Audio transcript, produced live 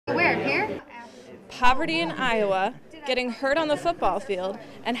poverty in Iowa, getting hurt on the football field,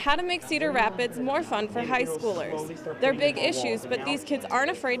 and how to make Cedar Rapids more fun for high schoolers. They're big issues, but these kids aren't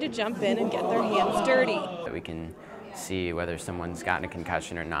afraid to jump in and get their hands dirty. We can see whether someone's gotten a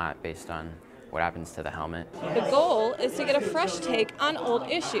concussion or not based on what happens to the helmet. The goal is to get a fresh take on old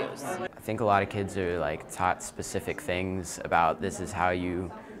issues. I think a lot of kids are taught specific things about this is how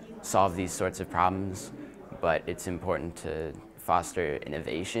you solve these sorts of problems, but it's important to foster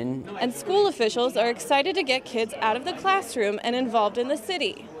innovation. And school officials are excited to get kids out of the classroom and involved in the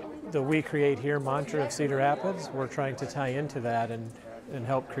city. The We Create Here mantra of Cedar Rapids, we're trying to tie into that and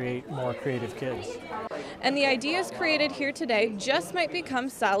help create more creative kids. And the ideas created here today just might become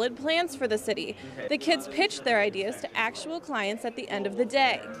solid plans for the city. The kids pitched their ideas to actual clients at the end of the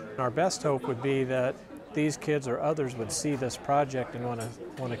day. Our best hope would be that these kids or others would see this project and want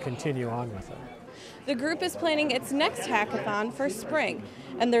to continue on with it. The group is planning its next hackathon for spring,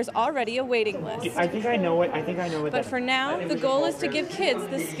 and there's already a waiting list. I think I know it. But for now, the goal is to give kids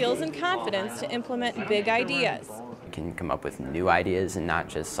the skills and confidence to implement big ideas. We can come up with new ideas and not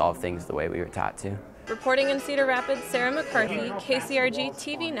just solve things the way we were taught to. Reporting in Cedar Rapids, Sarah McCarthy, KCRG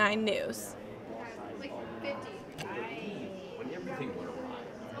TV 9 News.